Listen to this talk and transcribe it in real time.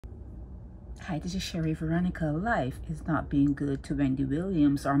Hi, this is Sherry Veronica. Life is not being good to Wendy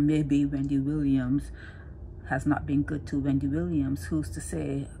Williams, or maybe Wendy Williams has not been good to Wendy Williams. Who's to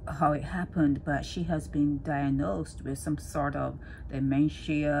say how it happened? But she has been diagnosed with some sort of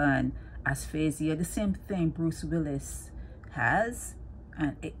dementia and aphasia, the same thing Bruce Willis has,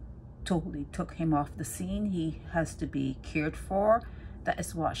 and it totally took him off the scene. He has to be cared for. That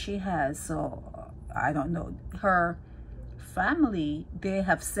is what she has. So I don't know. Her family, they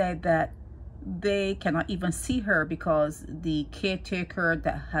have said that they cannot even see her because the caretaker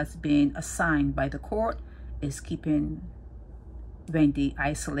that has been assigned by the court is keeping Wendy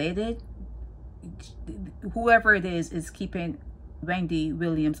isolated. Whoever it is keeping Wendy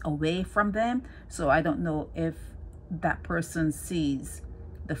Williams away from them. So I don't know if that person sees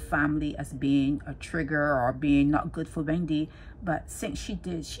the family as being a trigger or being not good for Wendy. But since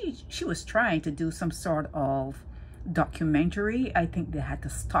she was trying to do some sort of documentary, I think they had to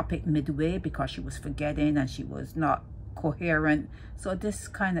stop it midway because she was forgetting and she was not coherent. So this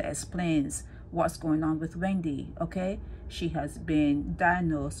kind of explains what's going on with Wendy. Okay, she has been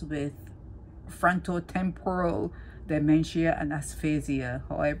diagnosed with frontotemporal dementia and aphasia,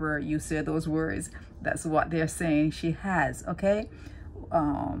 however you say those words. That's what they're saying she has. Okay,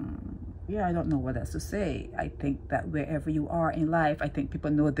 yeah, I don't know what else to say. I think that wherever you are in life, I think people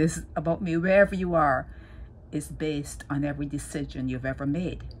know this about me, wherever you are is based on every decision you've ever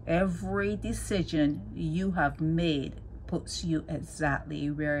made. Every decision you have made puts you exactly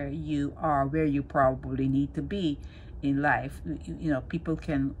where you are, where you probably need to be in life. You know, people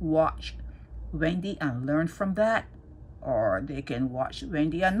can watch Wendy and learn from that, or they can watch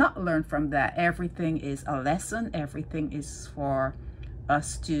Wendy and not learn from that. Everything is a lesson. Everything is for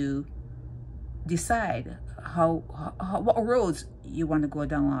us to decide what roads you want to go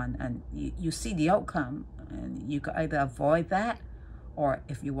down on, and you see the outcome, and you can either avoid that, or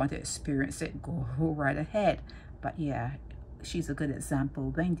if you want to experience it, go right ahead. But yeah, she's a good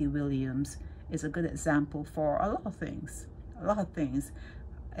example. Wendy Williams is a good example for a lot of things,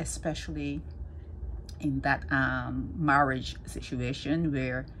 especially in that marriage situation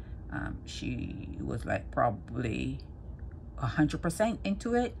where she was like probably 100%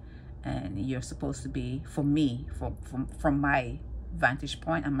 into it, and you're supposed to be, for me, from my vantage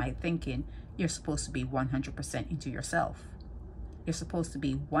point and my thinking, you're supposed to be 100% into yourself. You're supposed to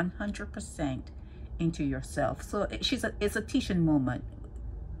be 100% into yourself. So it's a teaching moment.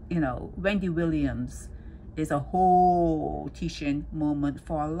 You know, Wendy Williams is a whole teaching moment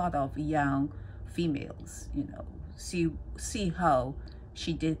for a lot of young females. You know, see how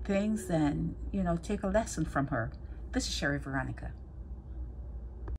she did things, and, you know, take a lesson from her. This is Sherry Veronica.